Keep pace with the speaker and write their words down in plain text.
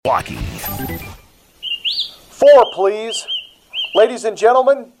Baki. 4, please. Ladies and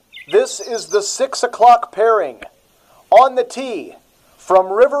gentlemen, this is the 6 o'clock pairing. On the tee,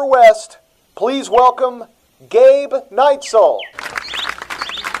 from River West, please welcome Gabe Neitzel.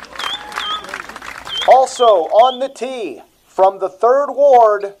 Also on the tee, from the 3rd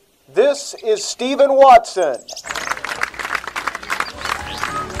Ward, this is Stephen Watson.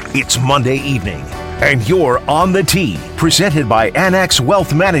 It's Monday evening, and you're on the tee, presented by Annex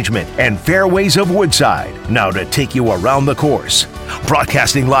Wealth Management and Fairways of Woodside. Now to take you around the course.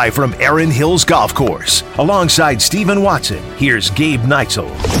 Broadcasting live from Erin Hills Golf Course. Alongside Stephen Watson, here's Gabe Neitzel.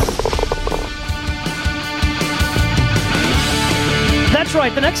 That's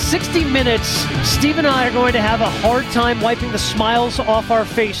right. The next 60 minutes, Steve and I are going to have a hard time wiping the smiles off our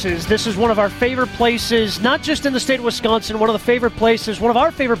faces. This is one of our favorite places, not just in the state of Wisconsin, one of our favorite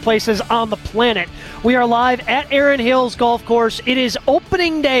places on the planet. We are live at Erin Hills Golf Course. It is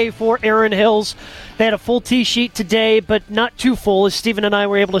opening day for Erin Hills. They had a full tee sheet today, but not too full, as Stephen and I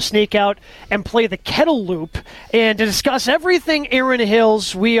were able to sneak out and play the kettle loop. And to discuss everything Erin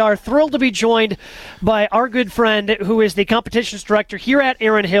Hills, we are thrilled to be joined by our good friend, who is the competitions director here at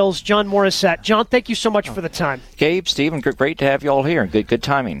Erin Hills, John Morissette. John, thank you so much for the time. Gabe, Stephen, great to have you all here. Good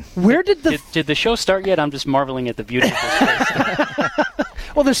timing. Where did the show start yet? I'm just marveling at the beauty of this place.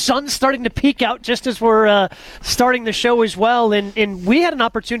 Well, the sun's starting to peek out just as we're starting the show as well, and we had an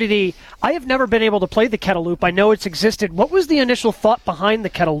opportunity. I have never been able to play the kettle loop. I know it's existed. What was the initial thought behind the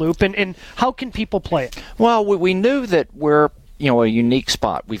kettle loop, and how can people play it? Well, we knew that we're a unique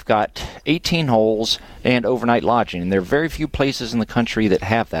spot. We've got 18 holes and overnight lodging, and there are very few places in the country that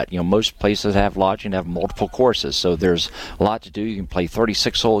have that. Most places have lodging, have multiple courses, so there's a lot to do. You can play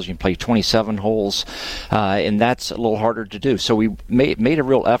 36 holes, you can play 27 holes, and that's a little harder to do. So we made a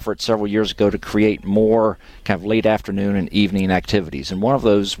real effort several years ago to create more kind of late afternoon and evening activities, and one of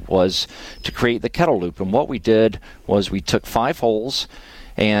those was to create the kettle loop. And what we did was we took 5 holes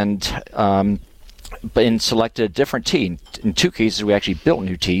and selected a different tee. In 2 cases, we actually built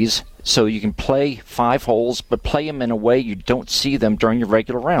new tees, so you can play 5 holes, but play them in a way you don't see them during your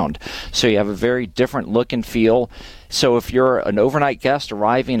regular round. So you have a very different look and feel. So if you're an overnight guest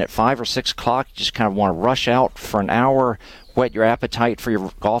arriving at 5 or 6 o'clock, you just kind of want to rush out for an hour, whet your appetite for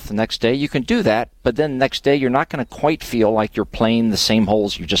your golf the next day, you can do that, but then the next day you're not going to quite feel like you're playing the same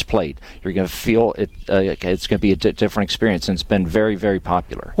holes you just played. You're going to feel it's going to be a different experience, and it's been very, very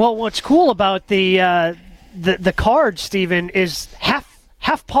popular. Well, what's cool about the card, Stephen, is half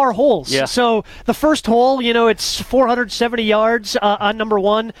par holes. Yeah. So the first hole, it's 470 yards on number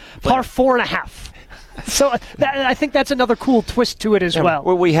 1, par 4.5. So I think that's another cool twist to it as well.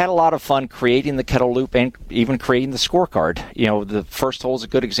 Well, we had a lot of fun creating the kettle loop and even creating the scorecard. The first hole is a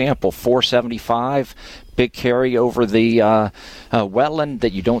good example. 475, big carry over the wetland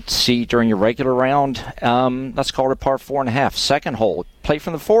that you don't see during your regular round. That's called a par 4.5. Second hole, play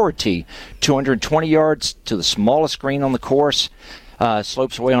from the forward tee, 220 yards to the smallest green on the course.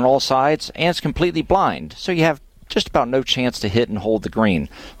 Slopes away on all sides, and it's completely blind. So you have just about no chance to hit and hold the green.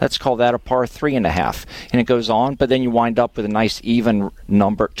 Let's call that a par 3.5. And it goes on, but then you wind up with a nice even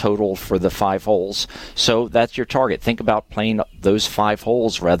number total for the 5 holes. So that's your target. Think about playing those 5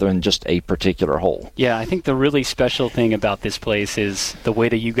 holes rather than just a particular hole. Yeah, I think the really special thing about this place is the way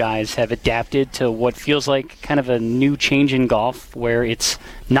that you guys have adapted to what feels like kind of a new change in golf, where it's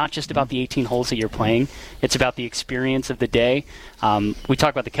not just about the 18 holes that you're playing. It's about the experience of the day. We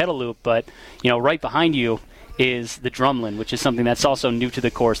talk about the kettle loop, but right behind you is the drumlin, which is something that's also new to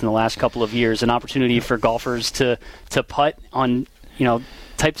the course in the last couple of years, an opportunity for golfers to putt on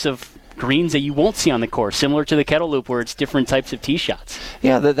types of greens that you won't see on the course, similar to the kettle loop where it's different types of tee shots.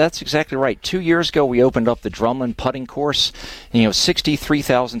 Yeah, that's exactly right. 2 years ago, we opened up the Drumlin putting course,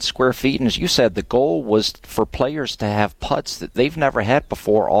 63,000 square feet, and as you said, the goal was for players to have putts that they've never had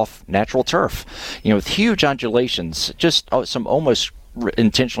before off natural turf, with huge undulations, just some almost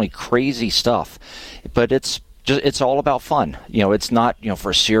intentionally crazy stuff, but it's all about fun. It's not,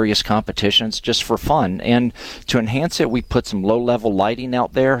 for serious competition. It's just for fun. And to enhance it, we put some low-level lighting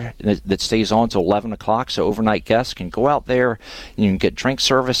out there that stays on till 11 o'clock, so overnight guests can go out there. You can get drink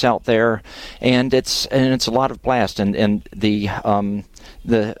service out there, and it's a lot of blast. And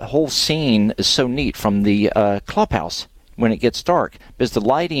the whole scene is so neat from the clubhouse when it gets dark, because the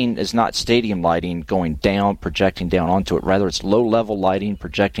lighting is not stadium lighting going down, projecting down onto it. Rather, it's low-level lighting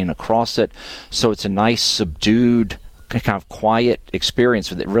projecting across it, so it's a nice, subdued, kind of quiet experience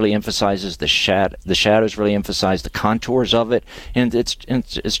that really emphasizes the shadows, really emphasize the contours of it, and it's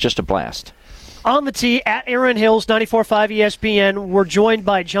just a blast. On the tee at Erin Hills, 94.5 ESPN, we're joined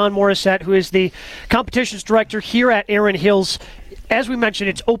by John Morissette, who is the competitions director here at Erin Hills. As we mentioned,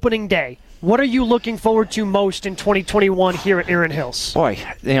 it's opening day. What are you looking forward to most in 2021 here at Erin Hills? Boy,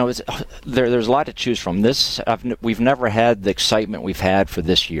 there's a lot to choose from. We've never had the excitement we've had for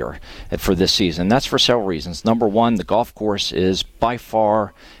this year, for this season. That's for several reasons. Number one, the golf course is by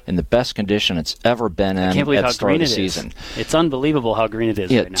far in the best condition it's ever been in at the start of the season. It's unbelievable how green it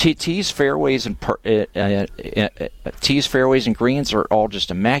is right now. Tees, fairways, and greens are all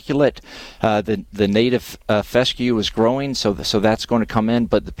just immaculate. The native fescue is growing, so that's going to come in,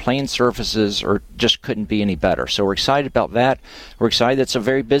 but the playing surfaces just couldn't be any better. So we're excited about that. We're excited it's a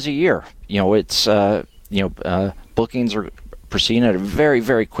very busy year. It's bookings are proceeding at a very,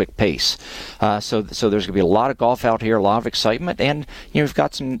 very quick pace. So there's going to be a lot of golf out here, a lot of excitement, and we've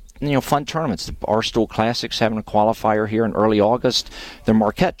got some fun tournaments. The Barstool Classic's having a qualifier here in early August. The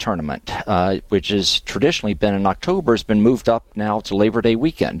Marquette Tournament, which has traditionally been in October, has been moved up now to Labor Day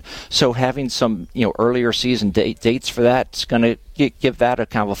weekend. So having some earlier season dates for that is going to give that a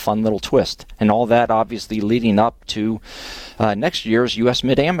kind of a fun little twist, and all that obviously leading up to next year's U.S.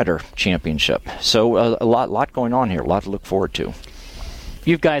 Mid-Amateur Championship. So a lot going on here, a lot to look forward to.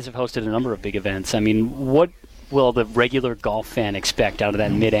 You guys have hosted a number of big events. I mean, what will the regular golf fan expect out of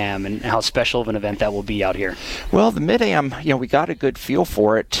that Mid-Am, and how special of an event that will be out here? Well, the Mid-Am, we got a good feel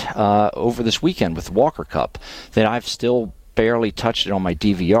for it over this weekend with the Walker Cup that I've still barely touched it on my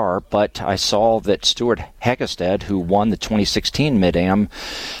DVR, but I saw that Stuart Hagestad, who won the 2016 Mid-Am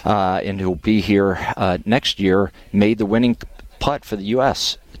and who will be here next year, made the winning putt for the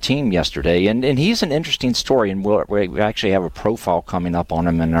U.S. team yesterday, and he's an interesting story, and we actually have a profile coming up on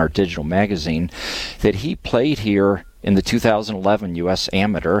him in our digital magazine, that he played here in the 2011 U.S.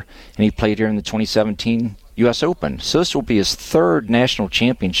 Amateur, and he played here in the 2017 U.S. Open. So this will be his third national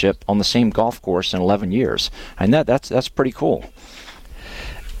championship on the same golf course in 11 years, and that's pretty cool.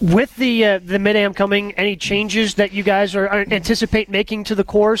 With the Mid-Am coming, any changes that you guys are anticipate making to the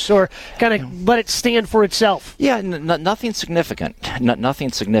course, or kind of let it stand for itself? Yeah, nothing significant.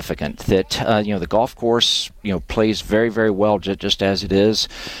 Nothing significant. That the golf course plays very, very well just as it is.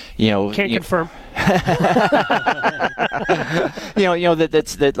 Can't confirm.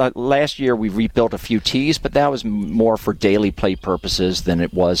 That last year we rebuilt a few tees, but that was more for daily play purposes than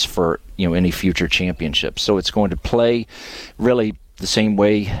it was for any future championships. So it's going to play really the same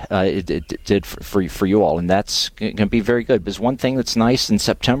way it did for you all, and that's going to be very good. Because one thing that's nice in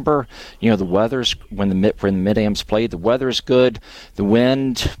September, the weather's when the Mid-Am's played, the weather's good, the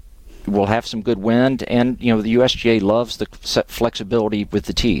wind. We'll have some good wind, and the USGA loves the flexibility with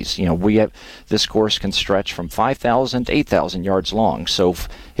the tees. We have this course can stretch from 5,000 to 8,000 yards long. So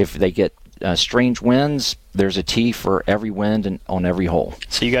if they get strange winds, there's a tee for every wind and on every hole.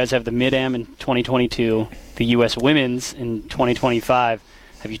 So you guys have the Mid-Am in 2022, the U.S. Women's in 2025.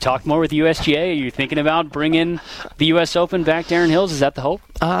 Have you talked more with the USGA? Are you thinking about bringing the U.S. Open back to Erin Hills? Is that the hope?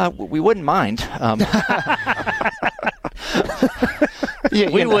 We wouldn't mind.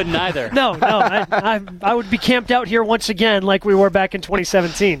 We wouldn't either. No, I would be camped out here once again like we were back in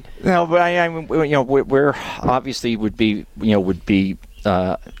 2017. No, but we're obviously would be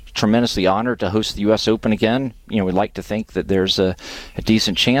tremendously honored to host the U.S. Open again. We'd like to think that there's a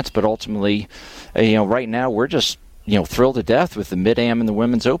decent chance, but ultimately, right now we're just thrilled to death with the Mid-Am and the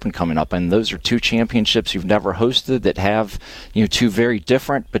Women's Open coming up, and those are two championships you've never hosted that have two very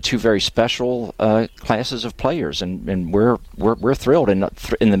different but two very special classes of players, and we're thrilled. And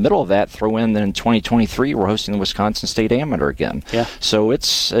in the middle of that, throw in that in 2023 we're hosting the Wisconsin State Amateur again. Yeah. So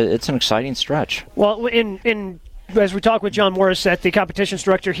it's an exciting stretch. Well, as we talk with John Morissette, the competitions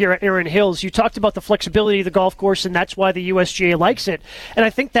director here at Erin Hills, you talked about the flexibility of the golf course, and that's why the USGA likes it. And I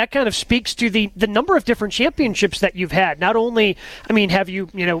think that kind of speaks to the number of different championships that you've had. Not only, have you,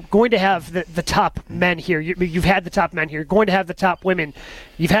 going to have the top men here. You've had the top men here. You're going to have the top women.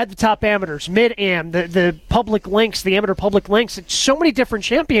 You've had the top amateurs, Mid-Am, the public links, the amateur public links. It's so many different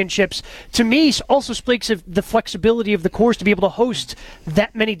championships. To me, also speaks of the flexibility of the course to be able to host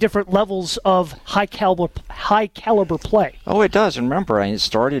that many different levels of high caliber play. Oh, it does. And remember, it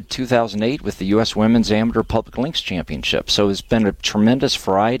started 2008 with the U.S. Women's Amateur Public Links Championship. So it's been a tremendous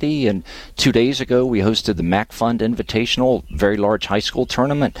variety. And 2 days ago, we hosted the Mac Fund Invitational, very large high school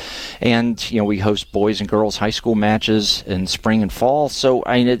tournament. And, we host boys and girls high school matches in spring and fall. So,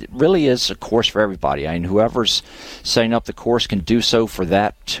 it really is a course for everybody. Whoever's setting up the course can do so for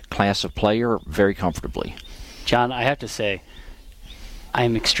that class of player very comfortably. John, I have to say, I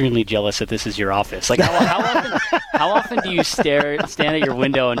am extremely jealous that this is your office. Like, how often do you stand at your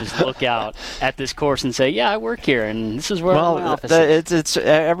window and just look out at this course and say, "Yeah, I work here, and this is where my office is"? It's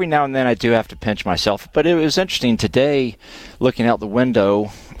every now and then I do have to pinch myself. But it was interesting today, looking out the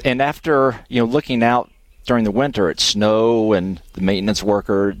window, and after looking out, 3 days ago, we hosted the Wisconsin State Amateur Public Links Championship. So it's been a tremendous variety. And 2 days ago, we hosted the Mac Fund Invitational, very large high school tournament. And, we host boys and girls high school matches in spring and fall. So, it really is a course for everybody. Whoever's setting up the course can do so for that class of player very comfortably. With the Mid-Am coming, any changes that you guys are anticipating making to the course? during the winter, it's snow and the maintenance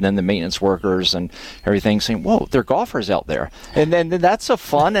worker, then the maintenance workers and everything saying, whoa, there are golfers out there. And then that's a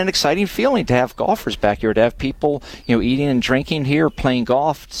fun and exciting feeling to have golfers back here, to have people, eating and drinking here, playing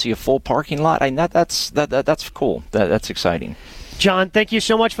golf, see a full parking lot. That's cool. That's exciting. John, thank you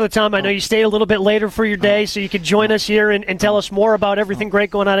so much for the time. I know you stayed a little bit later for your day, so you could join us here and tell us more about everything great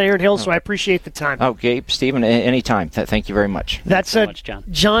going on at Erin Hills, so I appreciate the time. Oh, Gabe, Stephen, anytime. Thank you very much. That's so much, John.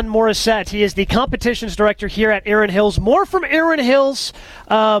 John Morissette. He is the competitions director here at Erin Hills. More from Erin Hills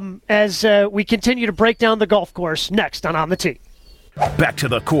as we continue to break down the golf course next on the Tee. Back to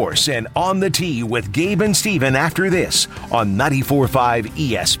the course and On the Tee with Gabe and Steven after this on 94.5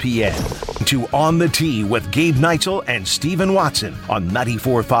 ESPN. To On the Tee with Gabe Neitzel and Stephen Watson on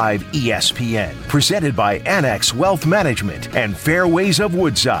 94.5 ESPN. Presented by Annex Wealth Management and Fairways of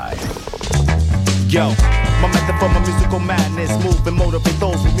Woodside. Yo, my method for my musical madness, move and motivate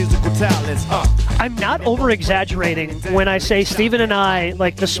those with musical talents. I'm not over-exaggerating when I say Stephen and I,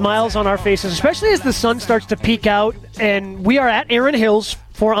 like the smiles on our faces, especially as the sun starts to peek out, and we are at Erin Hills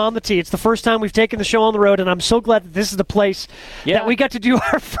for On the Tee. It's the first time we've taken the show on the road, and I'm so glad that this is the place that we got to do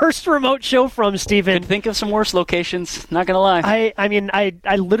our first remote show from, Stephen. Could think of some worse locations, not going to lie.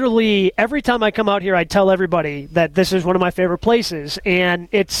 I literally, every time I come out here, I tell everybody that this is one of my favorite places, and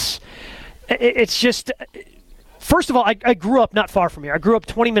it's just, first of all, I grew up not far from here. I grew up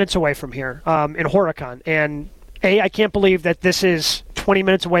 20 minutes away from here in Horicon. And, I can't believe that this is 20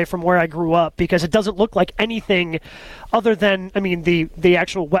 minutes away from where I grew up, because it doesn't look like anything other than, the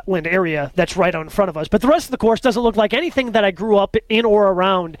actual wetland area that's right out in front of us. But the rest of the course doesn't look like anything that I grew up in or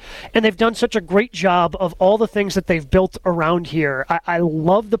around. And they've done such a great job of all the things that they've built around here. I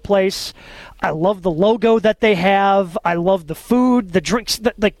love the place. I love the logo that they have. I love the food, the drinks,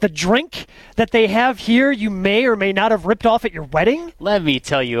 the drink that they have here you may or may not have ripped off at your wedding. Let me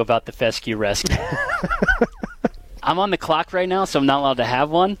tell you about the Fescue Rescue. I'm on the clock right now, so I'm not allowed to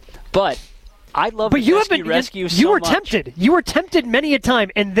have one, but I love the Fescue Rescue so much. You were tempted. You were tempted many a time,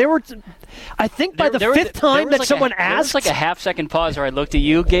 and there were, I think by the fifth time that someone asked. There was like a half-second pause where I looked at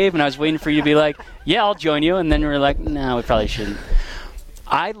you, Gabe, and I was waiting for you to be like, yeah, I'll join you, and then we were like, no, we probably shouldn't.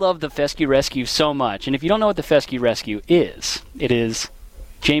 I love the Fescue Rescue so much, and if you don't know what the Fescue Rescue is, it is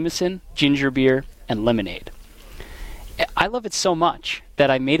Jameson, ginger beer, and lemonade. I love it so much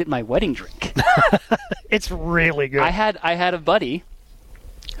that I made it my wedding drink. It's really good. I had a buddy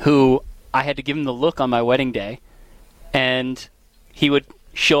who I had to give him the look on my wedding day, and he would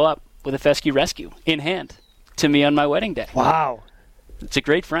show up with a Fescue Rescue in hand to me on my wedding day. Wow. It's a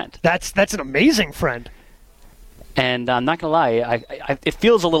great friend. That's an amazing friend. And I'm not going to lie, it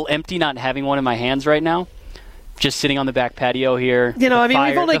feels a little empty not having one in my hands right now. Just sitting on the back patio here. We've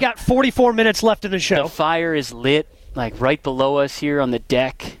only got 44 minutes left in the show. The fire is lit, like right below us here on the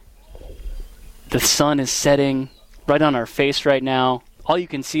deck. The sun is setting right on our face right now. All you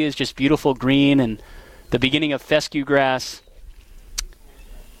can see is just beautiful green and the beginning of fescue grass.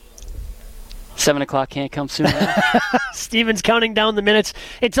 7 o'clock can't come soon. Steven's counting down the minutes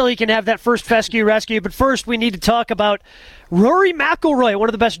until he can have that first Fescue Rescue. But first, we need to talk about Rory McIlroy, one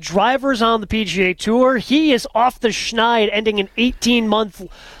of the best drivers on the PGA Tour. He is off the schneid, ending an 18-month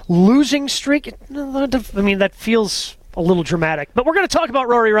losing streak. That feels a little dramatic. But we're going to talk about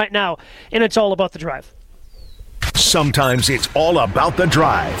Rory right now, and it's all about the drive. Sometimes it's all about the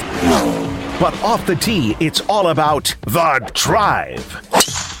drive. But off the tee, it's all about the drive.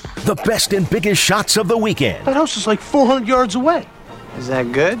 The best and biggest shots of the weekend. That house is like 400 yards away. Is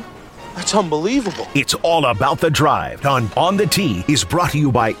that good? That's unbelievable. It's all about the drive. On the Tee is brought to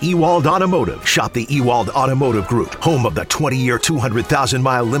you by Ewald Automotive. Shop the Ewald Automotive Group, home of the 20-year,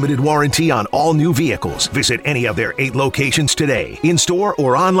 200,000-mile limited warranty on all new vehicles. Visit any of their 8 locations today, in-store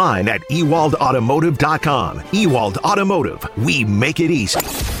or online at ewaldautomotive.com. Ewald Automotive, we make it easy.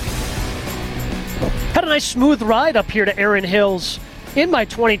 Had a nice smooth ride up here to Erin Hills in my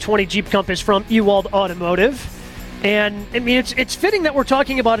 2020 Jeep Compass from Ewald Automotive. And, it's fitting that we're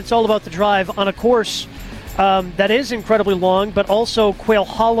talking about It's All About the Drive on a course that is incredibly long, but also Quail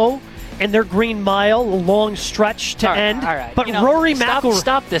Hollow and their Green Mile, a long stretch to end. All right. But Rory McIlroy...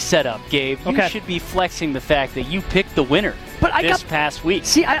 Stop the setup, Gabe. Okay. You should be flexing the fact that you picked the winner past week.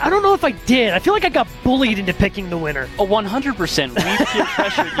 See, I don't know if I did. I feel like I got bullied into picking the winner. 100%. We peer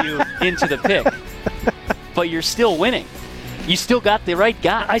pressured you into the pick. But you're still winning. You still got the right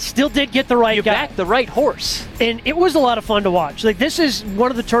guy. I still did get the right guy. You backed the right horse. And it was a lot of fun to watch. This is one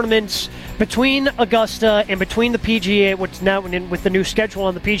of the tournaments between Augusta and between the PGA, which now with the new schedule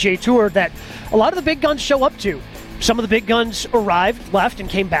on the PGA Tour, that a lot of the big guns show up to. Some of the big guns arrived, left, and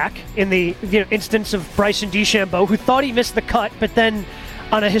came back. In the instance of Bryson DeChambeau, who thought he missed the cut, but then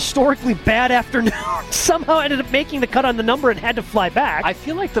on a historically bad afternoon, somehow ended up making the cut on the number and had to fly back. I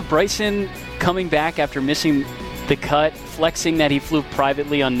feel like the Bryson coming back after missing the cut, flexing that he flew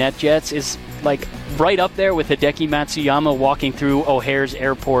privately on NetJets, is like right up there with Hideki Matsuyama walking through O'Hare's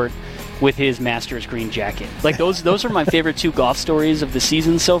airport with his Masters green jacket. Like those are my favorite 2 golf stories of the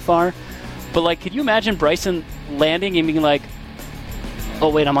season so far. But like, could you imagine Bryson landing and being like, "Oh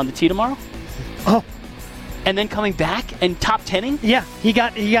wait, I'm on the tee tomorrow"? Oh. And then coming back and top 10ing? Yeah, he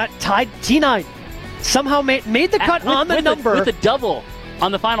got tied T9. Somehow made the cut on the number. With a double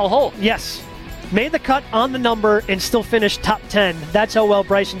on the final hole. Yes. Made the cut on the number and still finished top 10. That's how well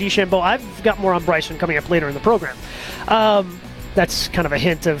Bryson DeChambeau. I've got more on Bryson coming up later in the program. That's kind of a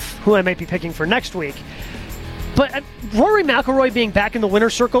hint of who I might be picking for next week. But Rory McIlroy being back in the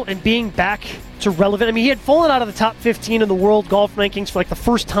winner's circle and being back to relevant. I mean, he had fallen out of the top 15 in the world golf rankings for like the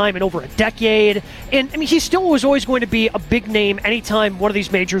first time in over a decade. And I mean, he still was always going to be a big name anytime one of these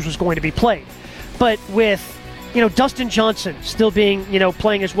majors was going to be played. But with, Dustin Johnson still being,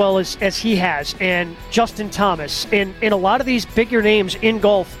 playing as well as he has, and Justin Thomas, and a lot of these bigger names in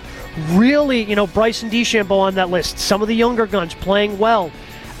golf, really, Bryson DeChambeau on that list. Some of the younger guns playing well.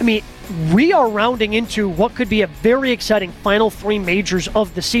 I mean, we are rounding into what could be a very exciting final 3 majors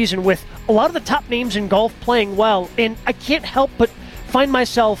of the season with a lot of the top names in golf playing well. And I can't help but find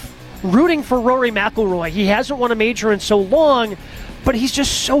myself rooting for Rory McIlroy. He hasn't won a major in so long, but he's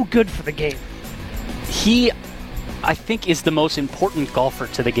just so good for the game. He, I think, is the most important golfer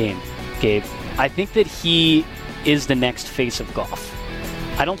to the game, Gabe. I think that he is the next face of golf.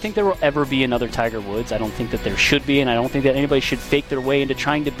 I don't think there will ever be another Tiger Woods. I don't think that there should be, and I don't think that anybody should fake their way into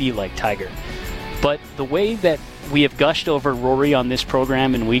trying to be like Tiger. But the way that we have gushed over Rory on this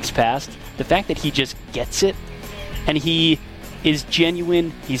program in weeks past, the fact that he just gets it, and he is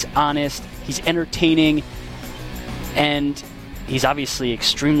genuine, he's honest, he's entertaining, and he's obviously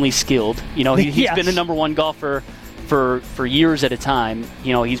extremely skilled. He's Yes. been a number 1 golfer for years at a time.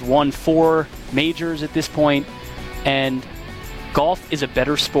 He's won 4 majors at this point, and golf is a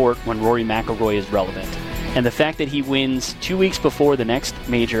better sport when Rory McIlroy is relevant. And the fact that he wins 2 weeks before the next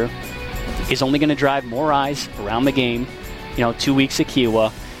major is only going to drive more eyes around the game, 2 weeks at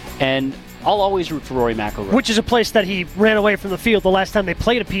Kiowa. And I'll always root for Rory McIlroy. Which is a place that he ran away from the field the last time they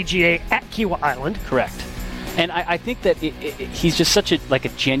played a PGA at Kiowa Island. Correct. And I think that he's just such a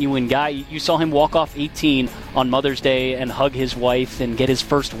genuine guy. You saw him walk off 18 on Mother's Day and hug his wife and get his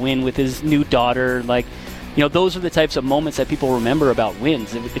first win with his new daughter. Those are the types of moments that people remember about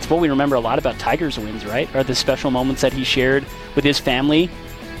wins. It's what we remember a lot about Tiger's wins, right? Are the special moments that he shared with his family,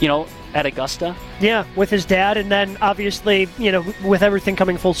 at Augusta. Yeah, with his dad, and then obviously, with everything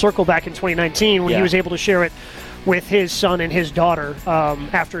coming full circle back in 2019 when he was able to share it with his son and his daughter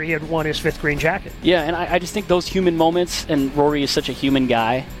after he had won his 5th green jacket. Yeah, and I just think those human moments, and Rory is such a human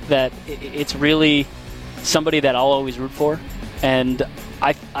guy, that it's really somebody that I'll always root for. And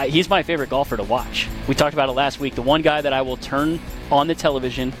he's my favorite golfer to watch. We talked about it last week. The one guy that I will turn on the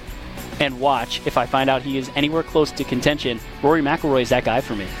television and watch if I find out he is anywhere close to contention, Rory McIlroy is that guy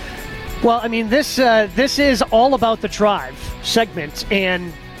for me. Well, I mean, this is all about the drive segment,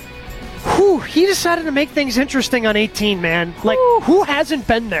 and he decided to make things interesting on 18, man. Like, who hasn't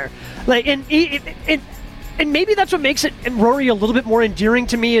been there? Like, and maybe that's what makes it Rory a little bit more endearing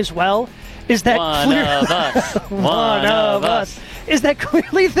to me as well. Is that one of us. Is that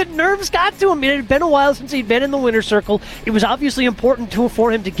clearly the nerves got to him? It had been a while since he'd been in the winner's circle. It was obviously important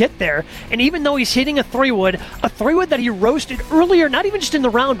for him to get there. And even though he's hitting a 3-wood that he roasted earlier, not even just in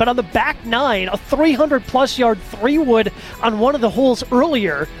the round, but on the back 9, a 300-plus yard 3-wood on one of the holes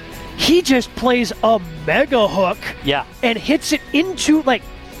earlier, he just plays a mega hook and hits it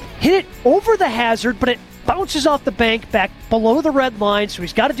hit it over the hazard, but it bounces off the bank back below the red line, so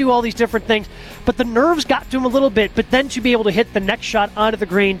he's got to do all these different things. But the nerves got to him a little bit, but then to be able to hit the next shot onto the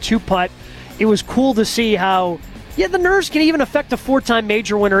green, 2-putt, it was cool to see how, the nerves can even affect a 4-time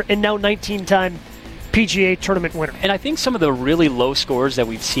major winner and now 19-time PGA tournament winner. And I think some of the really low scores that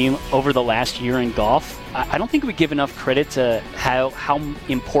we've seen over the last year in golf, I don't think we give enough credit to how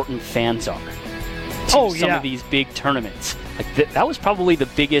important fans are to some of these big tournaments. That was probably the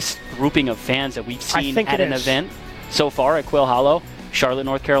biggest grouping of fans that we've seen at an event so far at Quail Hollow, Charlotte,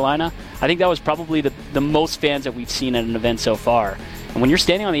 North Carolina. I think that was probably the most fans that we've seen at an event so far. And when you're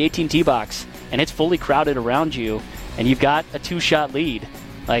standing on the 18 tee box and it's fully crowded around you and you've got a 2-shot lead,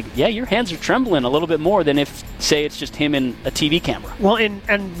 like, yeah, your hands are trembling a little bit more than if, say, it's just him and a TV camera. Well,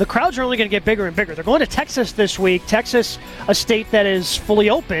 and the crowds are only going to get bigger and bigger. They're going to Texas this week. Texas, a state that is fully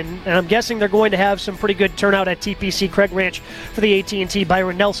open, and I'm guessing they're going to have some pretty good turnout at TPC Craig Ranch for the AT&T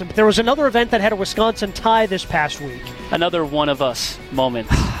Byron Nelson. But there was another event that had a Wisconsin tie this past week. Another one of us moment.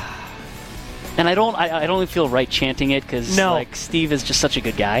 And I don't feel right chanting it because like Steve is just such a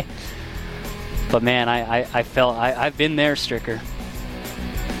good guy. But man, I've been there, Stricker.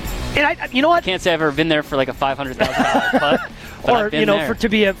 And you know what? I can't say I've ever been there for like a $500,000 putt, but or I've been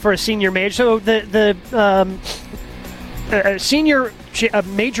there. for a senior major. So the senior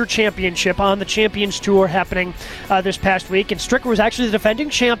major championship on the Champions Tour happening this past week, and Stricker was actually the defending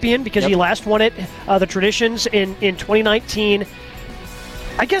champion because he last won it, the Traditions in 2019.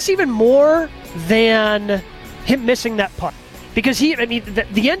 I guess even more than him missing that putt. Because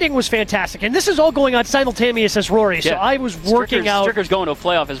the ending was fantastic, and this is all going on simultaneous as Rory. So I was working out. Stricker's going to a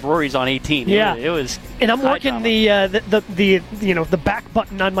playoff as Rory's on 18. Yeah, it was. And I'm working the back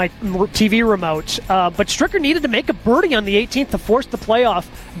button on my TV remote. But Stricker needed to make a birdie on the 18th to force the playoff.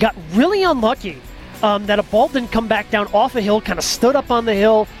 Got really unlucky that a ball didn't come back down off a hill. Kind of stood up on the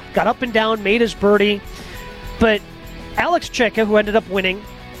hill, got up and down, made his birdie. But Alex Cheka, who ended up winning,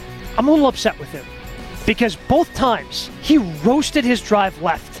 I'm a little upset with him. Because both times he roasted his drive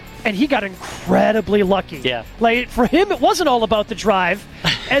left, and he got incredibly lucky. Yeah. Like, for him, it wasn't all about the drive,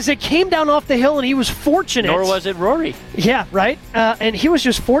 as it came down off the hill, and he was fortunate. Nor was it Rory. Yeah, right. And he was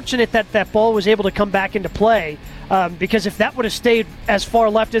just fortunate that that ball was able to come back into play. Because if that would have stayed as far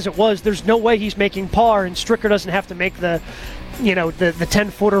left as it was, there's no way he's making par, and Stricker doesn't have to make the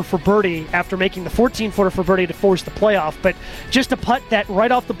 10-footer for birdie after making the 14-footer for birdie to force the playoff. But just a putt that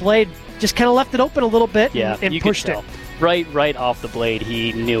right off the blade just kind of left it open a little bit and pushed it. Right off the blade,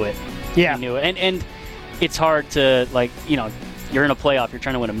 he knew it. Yeah. He knew it. And it's hard to, you're in a playoff, you're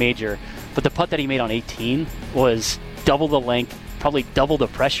trying to win a major, but the putt that he made on 18 was double the length, probably double the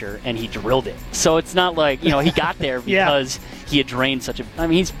pressure, and he drilled it. So it's not like, he got there because he had drained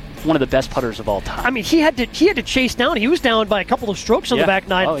he's one of the best putters of all time. He had to chase down. He was down by a couple of strokes on the back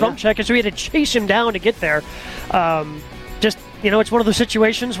nine from Checker, so he had to chase him down to get there. It's one of those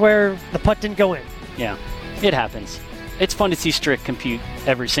situations where the putt didn't go in. Yeah, it happens. It's fun to see Strick compete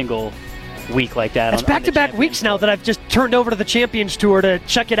every single week like that. It's back-to-back weeks now that I've just turned over to the Champions Tour to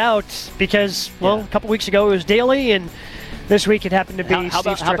check it out because, a couple weeks ago it was Daly, and this week it happened to be Steve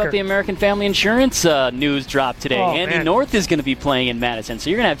Stricker. How about the American Family Insurance news drop today? Andy North is going to be playing in Madison. So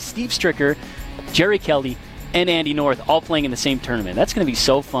you're going to have Steve Stricker, Jerry Kelly, and Andy North all playing in the same tournament. That's going to be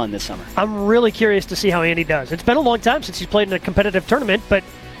so fun this summer. I'm really curious to see how Andy does. It's been a long time since he's played in a competitive tournament, but,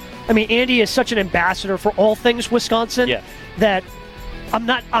 Andy is such an ambassador for all things Wisconsin that I'm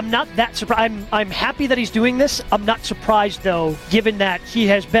not that surprised. I'm happy that he's doing this. I'm not surprised, though, given that he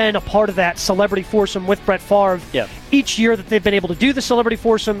has been a part of that celebrity foursome with Brett Favre each year that they've been able to do the celebrity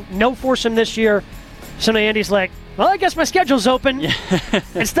foursome. No foursome this year. So now Andy's like, well, I guess my schedule's open.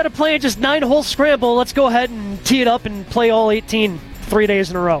 Instead of playing just 9-hole scramble, let's go ahead and tee it up and play all 18 3 days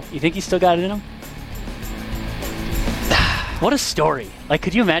in a row. You think he's still got it in him? What a story.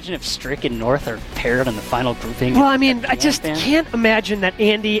 Could you imagine if Strick and North are paired in the final grouping? Well, I just can't imagine that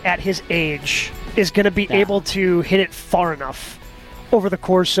Andy at his age is going to be able to hit it far enough over the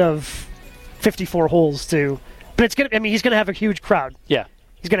course of 54 holes to... But it's going to... he's going to have a huge crowd. Yeah.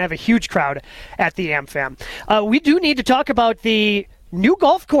 He's going to have a huge crowd at the AmFam. We do need to talk about the new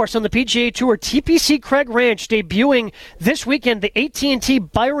golf course on the PGA Tour, TPC Craig Ranch, debuting this weekend, the AT&T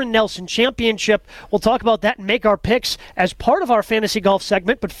Byron Nelson Championship. We'll talk about that and make our picks as part of our fantasy golf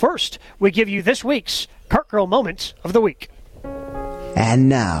segment. But first, we give you this week's Cart Girl Moment of the Week. And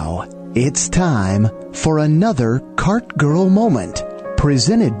now, it's time for another Cart Girl Moment,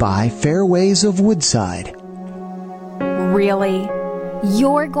 presented by Fairways of Woodside. Really?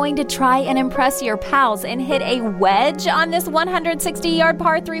 You're going to try and impress your pals and hit a wedge on this 160-yard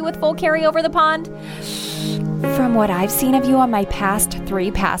par 3 with full carry over the pond? From what I've seen of you on my past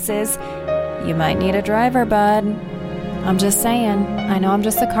 3 passes, you might need a driver, bud. I'm just saying. I know I'm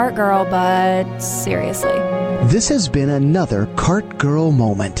just a cart girl, but seriously. This has been another Cart Girl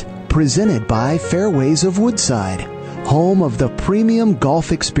Moment, presented by Fairways of Woodside, home of the premium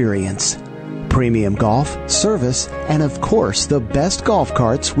golf experience. Premium golf, service, and of course the best golf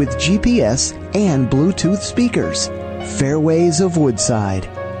carts with GPS and Bluetooth speakers. Fairways of Woodside.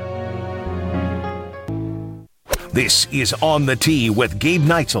 This is On the Tee with Gabe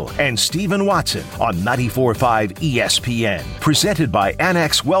Neitzel and Stephen Watson on 94.5 ESPN. Presented by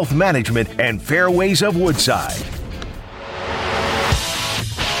Annex Wealth Management and Fairways of Woodside.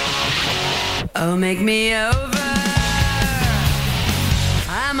 Oh, make me over.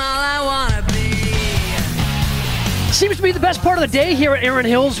 Seems to be the best part of the day here at Erin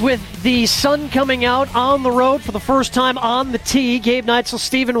Hills with the sun coming out on the road for the first time on the tee. Gabe Neitzel,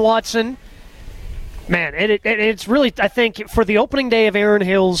 Stephen Watson. Man, it's really, I think, for the opening day of Erin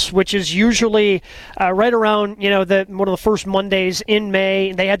Hills, which is usually right around, one of the first Mondays in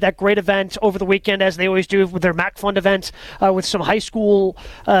May. They had that great event over the weekend, as they always do with their Mac Fund event, with some high school,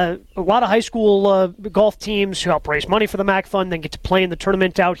 a lot of high school golf teams who help raise money for the Mac Fund, then get to play in the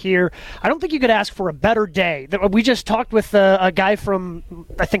tournament out here. I don't think you could ask for a better day. We just talked with a guy from,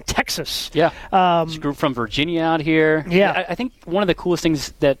 I think, Texas. Yeah, this group from Virginia out here. Yeah. I think one of the coolest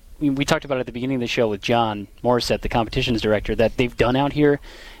things that we talked about at the beginning of the show with John Morissette, the competitions director, that they've done out here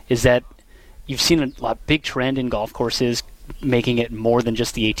is that you've seen a big trend in golf courses making it more than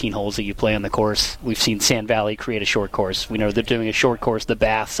just the 18 holes that you play on the course. We've seen Sand Valley create a short course. We know they're doing a short course, the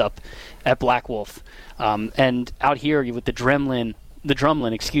Baths up at Black Wolf. And out here with the Drumlin,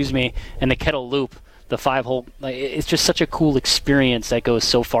 and the Kettle Loop, the 5-hole, it's just such a cool experience that goes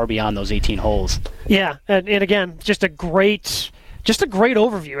so far beyond those 18 holes. Yeah, and again, just a great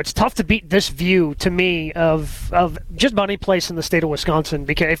overview. It's tough to beat this view, to me, of just about any place in the state of Wisconsin.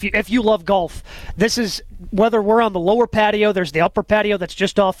 Because if you love golf, this is, whether we're on the lower patio, there's the upper patio that's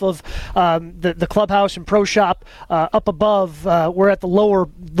just off of the clubhouse and pro shop. Up above, we're at the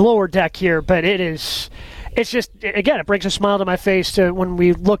lower deck here. But it's just, again, it brings a smile to my face when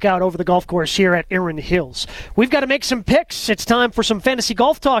we look out over the golf course here at Erin Hills. We've got to make some picks. It's time for some fantasy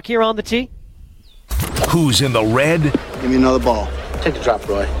golf talk here on the tee. Who's in the red? Give me another ball. Take the drop,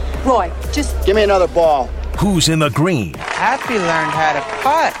 Roy. Roy, just Give me another ball. Who's in the green? Happy learned how to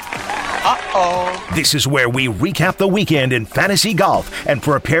putt. Uh-oh. This is where we recap the weekend in fantasy golf and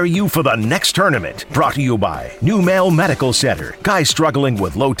prepare you for the next tournament. Brought to you by New Male Medical Center. Guys struggling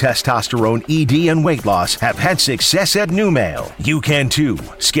with low testosterone, ED, and weight loss have had success at New Male. You can too.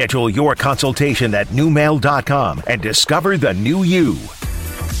 Schedule your consultation at newmale.com and discover the new you.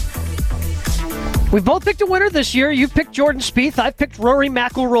 We've both picked a winner this year. You've picked Jordan Spieth. I've picked Rory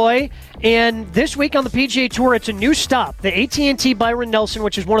McIlroy. And this week on the PGA Tour, it's a new stop. The AT&T Byron Nelson,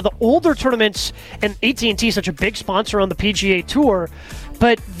 which is one of the older tournaments. And AT&T is such a big sponsor on the PGA Tour.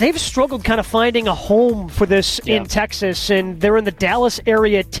 But they've struggled kind of finding a home for this in Texas. And they're in the Dallas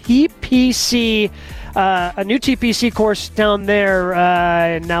area TPC, a new TPC course down there.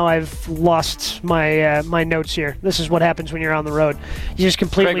 And now I've lost my notes here. This is what happens when you're on the road. You just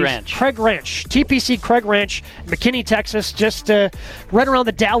completely... Craig Ranch. TPC Craig Ranch, McKinney, Texas, just right around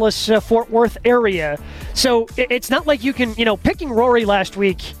the Dallas-Fort Worth area. So it's not like you can, picking Rory last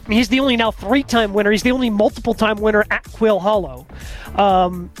week, he's the only now 3-time winner. He's the only multiple-time winner at Quill Hollow.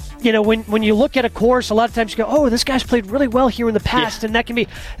 When you look at a course, a lot of times you go, oh, this guy's played really well here in the past, and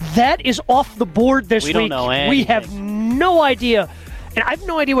that is off the board this week. We don't know anything. We have no idea. And I have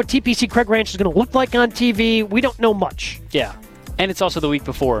no idea what TPC Craig Ranch is going to look like on TV. We don't know much. Yeah. And it's also the week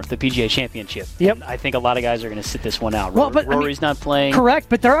before the PGA Championship. Yep. And I think a lot of guys are going to sit this one out. Well, but, Rory's not playing. Correct,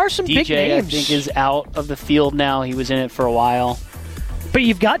 but there are some DJ, big names. I think, is out of the field now. He was in it for a while. But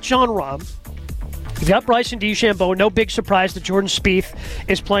you've got John Rahm. You've got Bryson DeChambeau. No big surprise that Jordan Spieth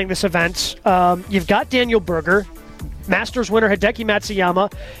is playing this event. You've got Daniel Berger, Masters winner Hideki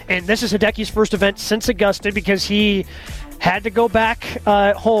Matsuyama, and this is Hideki's first event since Augusta because he had to go back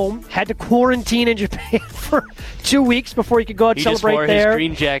home, had to quarantine in Japan for 2 weeks before he could go out and celebrate there. He just wore his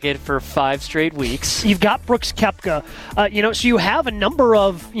green jacket for 5 straight weeks. You've got Brooks Koepka. So you have a number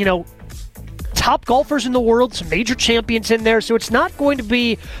of, top golfers in the world, some major champions in there, so it's not going to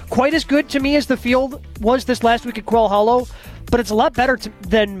be quite as good to me as the field was this last week at Quail Hollow, but it's a lot better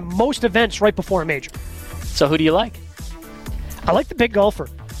than most events right before a major. So who do you like? I like the big golfer.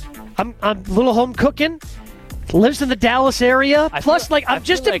 I'm a little home cooking. Lives in the Dallas area. I'm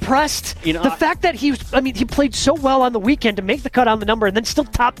just impressed. The fact that he played so well on the weekend to make the cut on the number and then still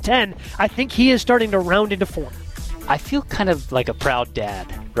top 10, I think he is starting to round into form. I feel kind of like a proud dad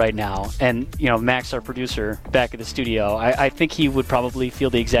right now. And, Max, our producer, back at the studio, I think he would probably feel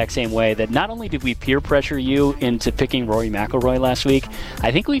the exact same way, that not only did we peer pressure you into picking Rory McIlroy last week,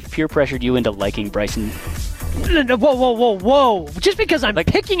 I think we've peer pressured you into liking Bryson. Whoa. Just because I'm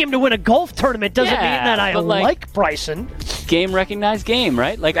picking him to win a golf tournament doesn't mean that I like Bryson. Game recognized game,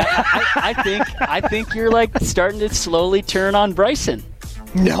 right? I think you're starting to slowly turn on Bryson.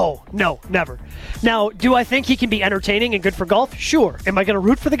 No, never. Now, do I think he can be entertaining and good for golf? Sure. Am I going to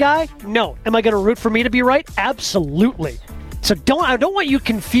root for the guy? No. Am I going to root for me to be right? Absolutely. So I don't want you to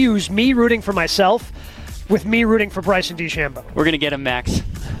confuse me rooting for myself with me rooting for Bryson DeChambeau. We're going to get him, Max.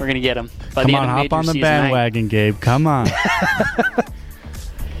 We're going to get him. Come on, hop on the bandwagon, Gabe. Come on.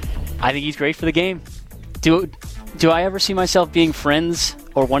 I think he's great for the game. Do I ever see myself being friends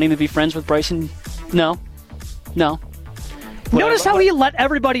or wanting to be friends with Bryson? No. Notice how he let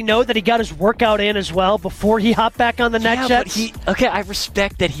everybody know that he got his workout in as well before he hopped back on the neck jets? Okay, I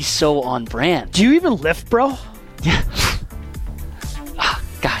respect that he's so on brand. Do you even lift, bro? Yeah.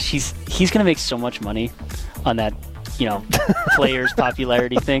 Gosh, he's gonna make so much money on that, players'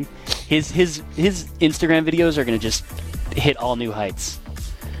 popularity thing. His Instagram videos are gonna just hit all new heights.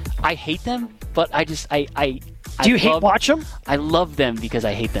 I hate them, but Do you watch them? I love them because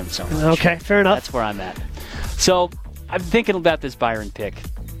I hate them so much. Okay, fair enough. That's where I'm at. So I'm thinking about this Byron pick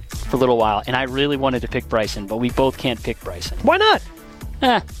for a little while, and I really wanted to pick Bryson, but we both can't pick Bryson. Why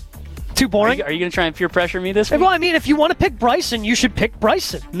not? Too boring? Are you going to try and peer pressure me this week? Well, I mean, if you want to pick Bryson, you should pick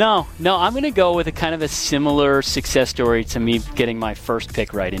Bryson. No, I'm going to go with a kind of a similar success story to me getting my first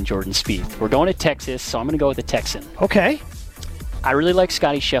pick right in Jordan Spieth. We're going to Texas, so I'm going to go with the Texan. Okay. I really like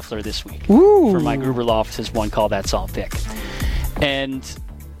Scotty Scheffler this week. Ooh. For my Gruber Loftus' One Call That's All pick. And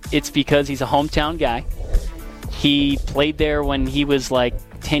it's because he's a hometown guy. He played there when he was like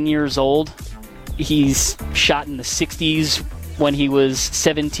 10 years old. He's shot in the 60s when he was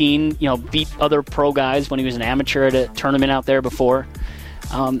 17, beat other pro guys when he was an amateur at a tournament out there before.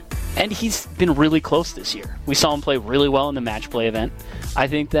 And he's been really close this year. We saw him play really well in the match play event. I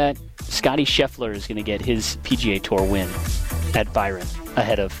think that Scotty Scheffler is going to get his PGA Tour win at Byron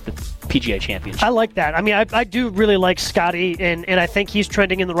ahead of the PGA Championship. I like that. I mean, I do really like Scotty, and I think he's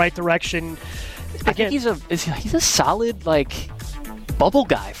trending in the right direction. I think he's a solid, bubble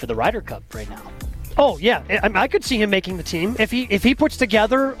guy for the Ryder Cup right now. Oh, yeah. I could see him making the team. If he puts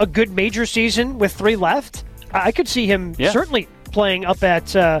together a good major season with 3 left, I could see him certainly playing up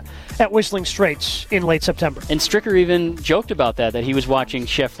at Whistling Straits in late September. And Stricker even joked about that he was watching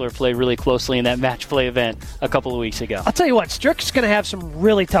Scheffler play really closely in that match play event a couple of weeks ago. I'll tell you what, Strick's going to have some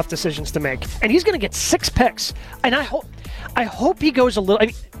really tough decisions to make. And he's going to get 6 picks. And I hope he goes a little...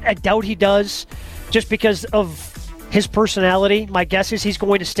 I doubt he does, just because of his personality. My guess is he's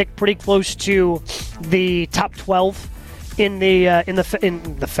going to stick pretty close to the top 12 in the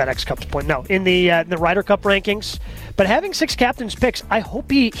FedEx Cup point. No, in the Ryder Cup rankings. But having 6 captains picks, I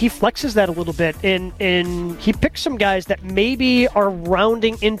hope he flexes that a little bit and he picks some guys that maybe are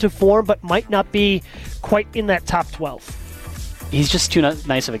rounding into form but might not be quite in that top 12. He's just too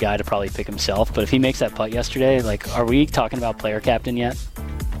nice of a guy to probably pick himself. But if he makes that putt yesterday, are we talking about player captain yet?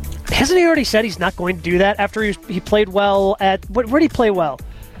 Hasn't he already said he's not going to do that after he played well at... Where did he play well?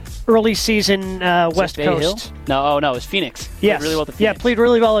 Early season West Coast. No, it was Phoenix. Yes. Played really well at Phoenix. Yeah, played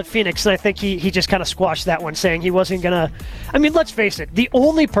really well at Phoenix, and I think he just kind of squashed that one, saying he wasn't going to... I mean, let's face it, the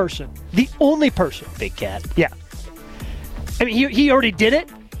only person... Big cat. Yeah. I mean, he already did it,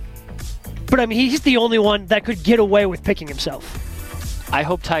 but I mean, he's the only one that could get away with picking himself. I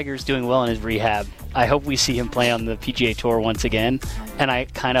hope Tiger's doing well in his rehab. I hope we see him play on the PGA Tour once again, and I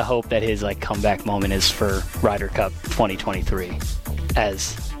kind of hope that his comeback moment is for Ryder Cup 2023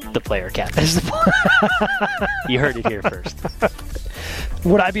 as the player captain. You heard it here first.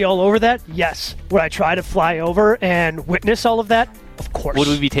 Would I be all over that? Yes. Would I try to fly over and witness all of that? Of course. Would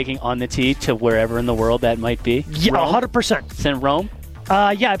we be taking On the Tee to wherever in the world that might be? Yeah, 100%. It's in Rome?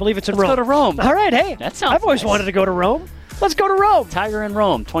 Yeah, I believe it's in Rome. Let's go to Rome. All right, hey. That sounds I've always nice. wanted to go to Rome. Let's go to Rome. Tiger in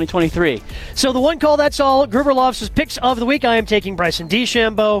Rome, 2023. So the One Call, that's all. Gruber Loftus' picks of the week. I am taking Bryson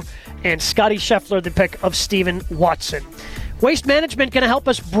DeChambeau and Scotty Scheffler, the pick of Stephen Watson. Waste Management going to help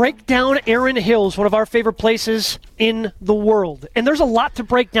us break down Erin Hills, one of our favorite places in the world. And there's a lot to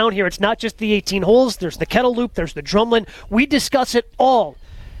break down here. It's not just the 18 holes. There's the Kettle Loop. There's the Drumlin. We discuss it all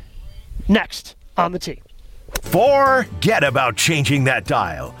next on the Tee. Forget about changing that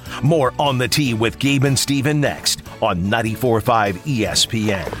dial. More On the Tee with Gabe and Steven next on 94.5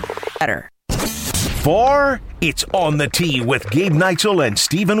 ESPN. Better. It's On the Tee with Gabe Neitzel and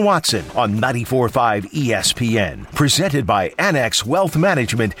Stephen Watson on 94.5 ESPN. Presented by Annex Wealth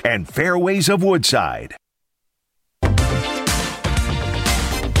Management and Fairways of Woodside.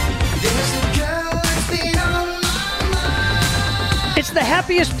 It's the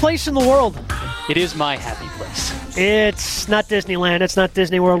happiest place in the world. It is my happy place. It's not Disneyland. It's not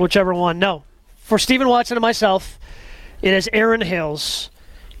Disney World, whichever one. No. For Stephen Watson and myself, it is Erin Hills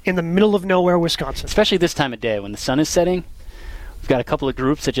in the middle of nowhere, Wisconsin. Especially this time of day when the sun is setting. We've got a couple of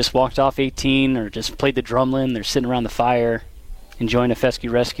groups that just walked off 18 or just played the drumlin. They're sitting around the fire, enjoying a fescue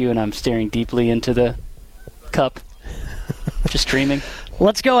rescue, and I'm staring deeply into the cup, just dreaming.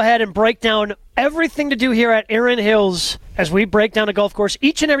 Let's go ahead and break down everything to do here at Erin Hills as we break down a golf course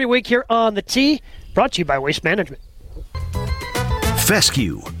each and every week here on the Tee, brought to you by Waste Management.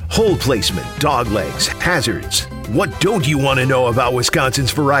 Fescue, hole placement, dog legs, hazards. What don't you want to know about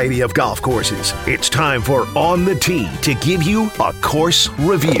Wisconsin's variety of golf courses? It's time for On the Tee to give you a course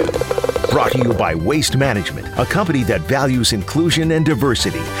review. Brought to you by Waste Management, a company that values inclusion and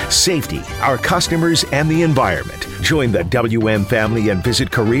diversity, safety, our customers, and the environment. Join the WM family and visit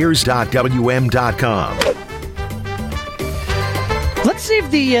careers.wm.com. Let's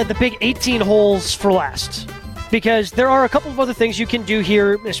save the big 18 holes for last, because there are a couple of other things you can do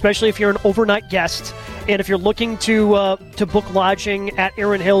here, especially if you're an overnight guest. And if you're looking to book lodging at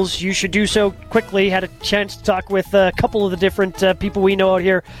Erin Hills, you should do so quickly. Had a chance to talk with a couple of the different people we know out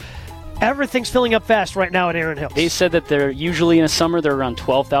here. Everything's filling up fast right now at Erin Hills. They said that they're usually in the summer, they're around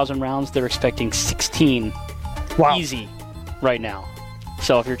 12,000 rounds. They're expecting 16 easy right now.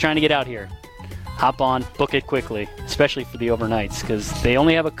 So if you're trying to get out here, hop on, book it quickly, especially for the overnights, because they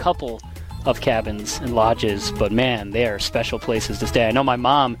only have a couple of cabins and lodges, but man, they are special places to stay. I know my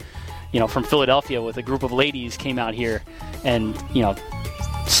mom, from Philadelphia with a group of ladies came out here and,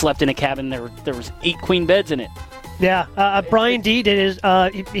 slept in a cabin. There was 8 queen beds in it. Yeah, Brian D did his.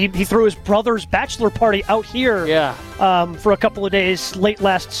 He threw his brother's bachelor party out here. Yeah. For a couple of days late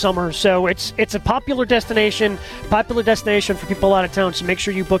last summer. So it's a popular destination for people out of town. So make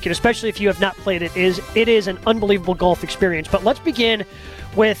sure you book it, especially if you have not played it. It is an unbelievable golf experience. But let's begin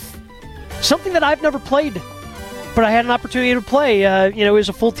with something that I've never played, but I had an opportunity to play. It was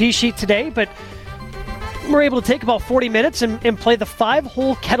a full tee sheet today, but we were able to take about 40 minutes and play the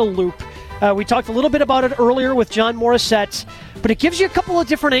 5-hole kettle loop. We talked a little bit about it earlier with John Morissette, but it gives you a couple of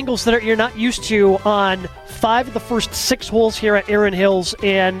different angles that you're not used to on 5 of the first 6 holes here at Erin Hills,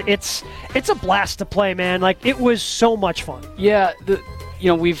 and it's a blast to play, man. Like, it was so much fun. Yeah,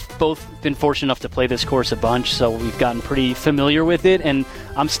 we've both been fortunate enough to play this course a bunch, so we've gotten pretty familiar with it, and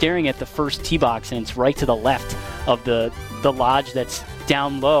I'm staring at the first tee box, and it's right to the left of the lodge that's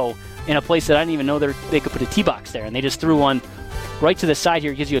down low in a place that I didn't even know they could put a tee box there, and they just threw one right to the side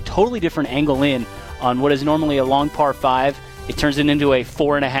here. It gives you a totally different angle in on what is normally a long par 5. It turns it into a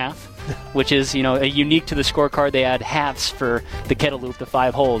 4.5, which is, a unique to the scorecard. They add halves for the kettle loop, the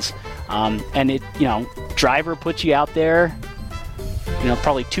 5 holes. And it, driver puts you out there,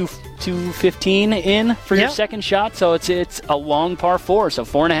 probably 215 in for your second shot. So it's a long par 4. So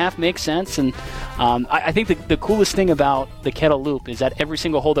 4.5 makes sense. And I think the coolest thing about the kettle loop is that every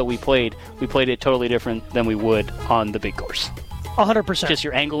single hole that we played it totally different than we would on the big course. 100%. Just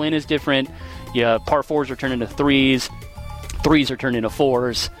your angle in is different. Yeah, par 4s are turned into 3s. 3s are turned into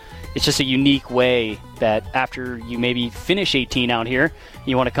 4s. It's just a unique way that after you maybe finish 18 out here,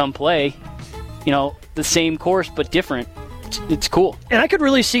 you want to come play, the same course but different. It's cool. And I could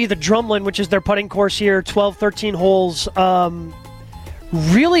really see the Drumlin, which is their putting course here, 12, 13 holes,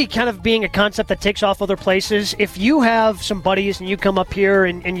 really kind of being a concept that takes off other places. If you have some buddies and you come up here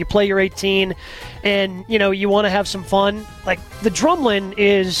and you play your 18 and, you want to have some fun, like the Drumlin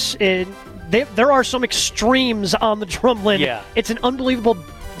is, there are some extremes on the Drumlin. Yeah. It's an unbelievable,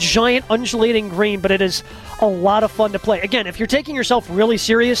 giant, undulating green, but it is a lot of fun to play. Again, if you're taking yourself really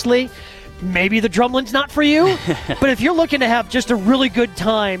seriously, maybe the Drumlin's not for you, but if you're looking to have just a really good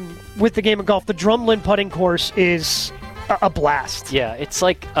time with the game of golf, the Drumlin putting course is a blast. Yeah, it's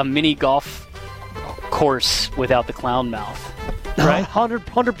like a mini golf course without the clown mouth, right?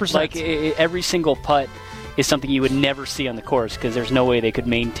 100%. Like every single putt is something you would never see on the course because there's no way they could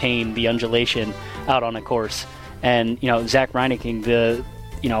maintain the undulation out on a course. And Zach Reineking, the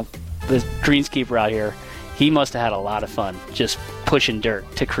greenskeeper out here, he must have had a lot of fun just pushing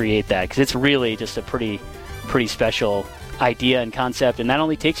dirt to create that, because it's really just a pretty special idea and concept, and that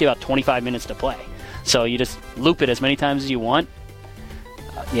only takes you about 25 minutes to play. So you just loop it as many times as you want.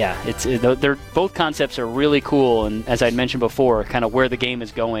 They're both concepts are really cool, and as I mentioned before, kind of where the game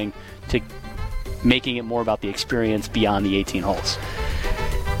is going to making it more about the experience beyond the 18 holes.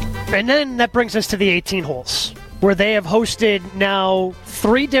 And then that brings us to the 18 holes, where they have hosted now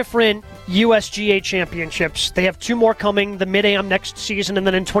 3 different USGA championships. They have 2 more coming, the Mid-Am next season, and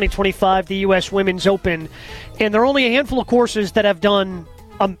then in 2025, the U.S. Women's Open. And there are only a handful of courses that have done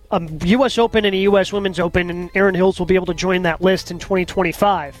a U.S. Open and a U.S. Women's Open, and Erin Hills will be able to join that list in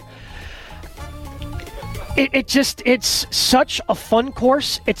 2025. It's such a fun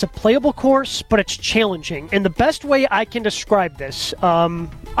course. It's a playable course, but it's challenging. And the best way I can describe this,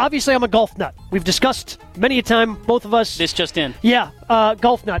 obviously I'm a golf nut. We've discussed many a time, both of us. This just in. Yeah,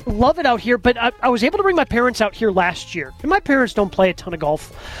 golf nut. Love it out here, but I was able to bring my parents out here last year. And my parents don't play a ton of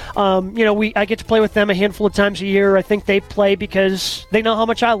golf. I get to play with them a handful of times a year. I think they play because they know how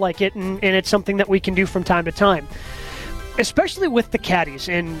much I like it, and it's something that we can do from time to time. Especially with the caddies,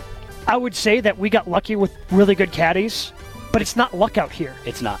 and I would say that we got lucky with really good caddies. But it's not luck out here.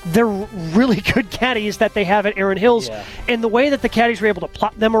 It's not. They're really good caddies that they have at Erin Hills. Yeah. And the way that the caddies are able to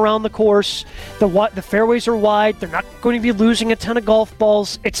plot them around the course, the fairways are wide. They're not going to be losing a ton of golf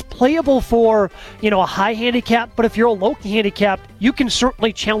balls. It's playable for, a high handicap. But if you're a low handicap, you can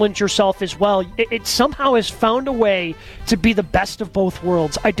certainly challenge yourself as well. It somehow has found a way to be the best of both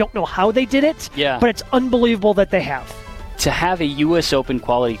worlds. I don't know how they did it, but it's unbelievable that they have. To have a U.S. Open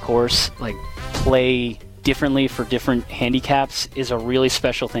quality course, play differently for different handicaps is a really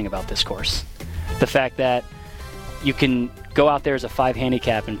special thing about this course. The fact that you can go out there as a 5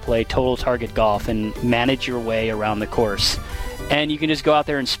 handicap and play total target golf and manage your way around the course. And you can just go out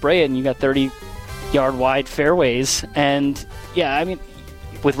there and spray it, and you got 30-yard wide fairways. And,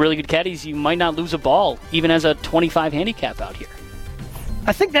 with really good caddies, you might not lose a ball, even as a 25 handicap out here.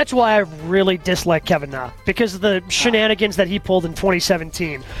 I think that's why I really dislike Kevin Na, because of the shenanigans that he pulled in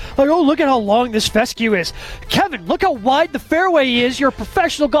 2017. Look at how long this fescue is. Kevin, look how wide the fairway is. You're a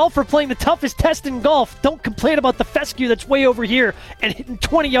professional golfer playing the toughest test in golf. Don't complain about the fescue that's way over here and hitting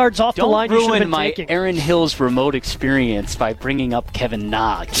 20 yards off the line. Don't ruin my Erin Hills remote experience by bringing up Kevin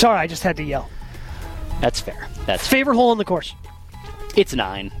Na. Sorry, I just had to yell. That's fair. Favorite hole on the course? It's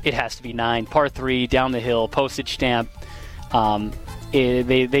 9. It has to be 9. Par 3, down the hill, postage stamp.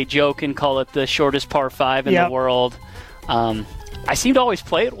 They joke and call it the shortest par 5 in the world. I seem to always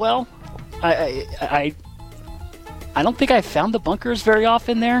play it well. I don't think I've found the bunkers very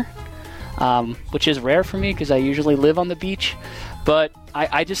often there, which is rare for me because I usually live on the beach. But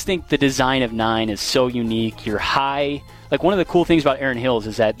I just think the design of 9 is so unique. You're high. One of the cool things about Erin Hills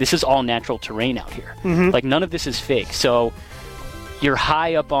is that this is all natural terrain out here. Mm-hmm. None of this is fake. So you're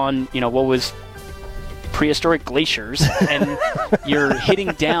high up on, what was prehistoric glaciers, and you're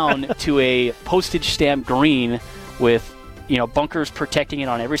hitting down to a postage stamp green with, bunkers protecting it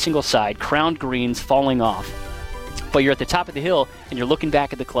on every single side, crowned greens falling off. But you're at the top of the hill, and you're looking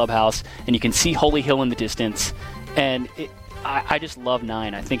back at the clubhouse, and you can see Holy Hill in the distance. And I just love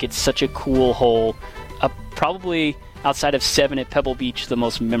 9. I think it's such a cool hole. Probably outside of 7 at Pebble Beach, the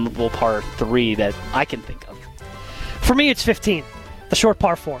most memorable par 3 that I can think of. For me, it's 15, the short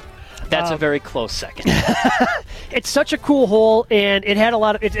par 4. That's a very close second. It's such a cool hole, and it had a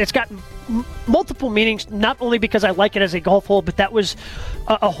lot of. It's got multiple meanings. Not only because I like it as a golf hole, but that was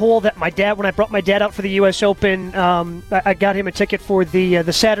a hole that when I brought my dad out for the U.S. Open, I got him a ticket for the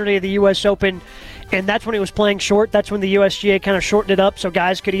Saturday of the U.S. Open. And that's when he was playing short. That's when the USGA kind of shortened it up so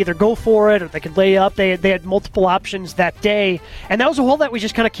guys could either go for it or they could lay up. They had multiple options that day. And that was a hole that we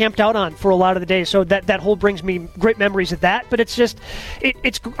just kind of camped out on for a lot of the day. So that hole brings me great memories of that. But it's just,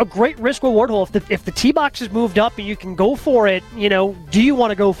 it's a great risk-reward hole. If the tee box is moved up and you can go for it, do you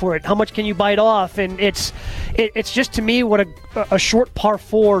want to go for it? How much can you bite off? And it's just, to me, what a short par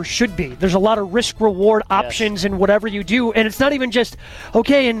 4 should be. There's a lot of risk-reward options in whatever you do. And it's not even just,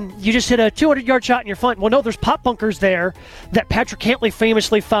 okay, and you just hit a 200-yard shot and you're fine. Well, no, there's pop bunkers there that Patrick Cantley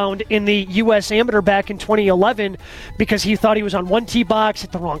famously found in the U.S. Amateur back in 2011 because he thought he was on one tee box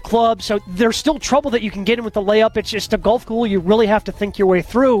at the wrong club. So there's still trouble that you can get in with the layup. It's just a golf hole you really have to think your way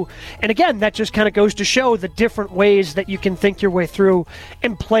through. And again, that just kind of goes to show the different ways that you can think your way through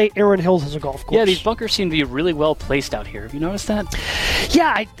and play Erin Hills as a golf course. Yeah, these bunkers seem to be really well placed out here. Have you noticed that?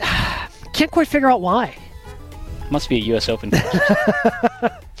 Yeah, I can't quite figure out why. Must be a U.S. Open course.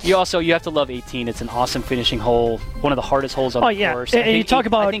 You have to love 18. It's an awesome finishing hole. One of the hardest holes on the course. And you talk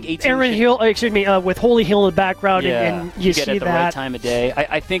about Erin Hill, with Holy Hill in the background, and you get see at the right time of day.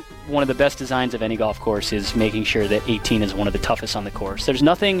 I think one of the best designs of any golf course is making sure that 18 is one of the toughest on the course. There's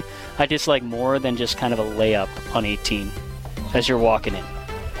nothing I dislike more than just kind of a layup on 18 as you're walking in.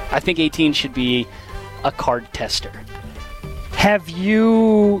 I think 18 should be a card tester. Have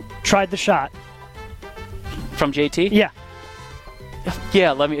you tried the shot? From JT? Yeah.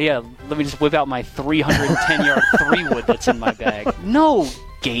 Yeah, let me just whip out my 310-yard 3-wood that's in my bag. No,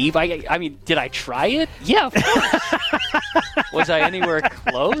 Gabe. I mean, did I try it? Yeah, of course. Was I anywhere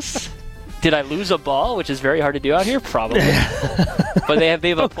close? Did I lose a ball, which is very hard to do out here? Probably. But they have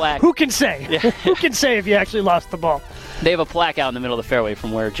a plaque. Who can say? Yeah. Who can say if you actually lost the ball? They have a plaque out in the middle of the fairway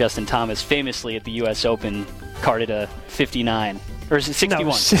from where Justin Thomas famously at the U.S. Open carded a 59. Or is it 61?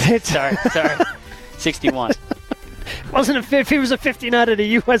 No, sorry. 61. Wasn't if he was a 59 at a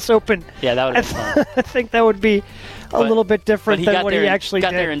U.S. Open. Yeah, that would have been fun. I think that would be a little bit different than what he actually did.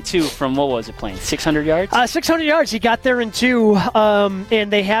 He got there in 2 from, what was it playing, 600 yards? 600 yards. He got there in 2,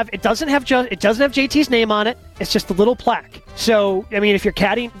 and it doesn't have JT's name on it. It's just a little plaque. So, I mean, if you're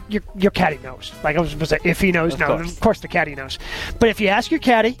caddying, your caddy knows. Like I was supposed to say, if he knows, of course the caddy knows. But if you ask your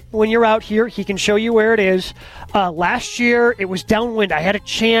caddy when you're out here, he can show you where it is. Last year, it was downwind. I had a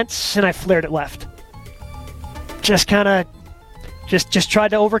chance, and I flared it left. Just kind of Just tried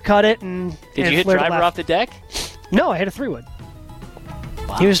to overcut it and. Did you hit driver off the deck? No, I hit a 3-wood.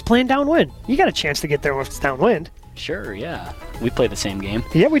 Wow. He was playing downwind. You got a chance to get there if it's downwind. Sure, yeah. We play the same game.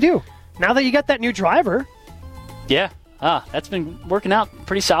 Yeah, we do. Now that you got that new driver. Yeah. That's been working out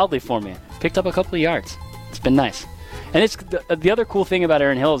pretty solidly for me. Picked up a couple of yards. It's been nice. And it's the other cool thing about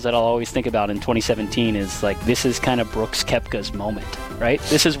Erin Hills that I'll always think about in 2017 is like this is kind of Brooks Koepka's moment, right?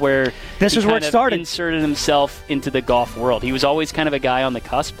 This is where it started. Inserted himself into the golf world. He was always kind of a guy on the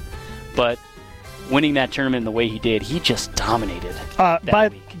cusp, but winning that tournament the way he did, he just dominated.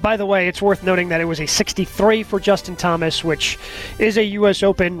 By the way, it's worth noting that it was a 63 for Justin Thomas, which is a U.S.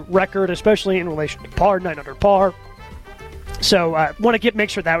 Open record, especially in relation to par, 9 under par. So want to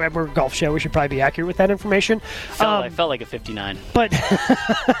make sure that we're a golf show. We should probably be accurate with that information. Felt like a 59. But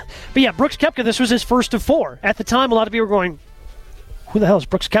yeah, Brooks Koepka, this was his first of 4. At the time, a lot of people were going, who the hell is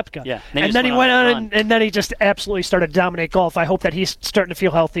Brooks Koepka? Yeah. And then he went on and then he just absolutely started to dominate golf. I hope that he's starting to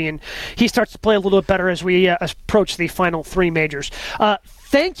feel healthy and he starts to play a little bit better as we approach the final 3 majors.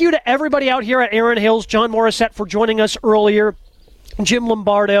 Thank you to everybody out here at Erin Hills, John Morissette for joining us earlier. Jim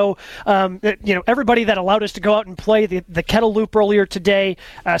Lombardo, everybody that allowed us to go out and play the Kettle Loop earlier today.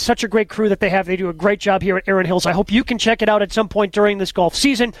 Such a great crew that they have. They do a great job here at Erin Hills. I hope you can check it out at some point during this golf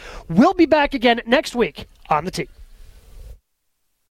season. We'll be back again next week on the tee.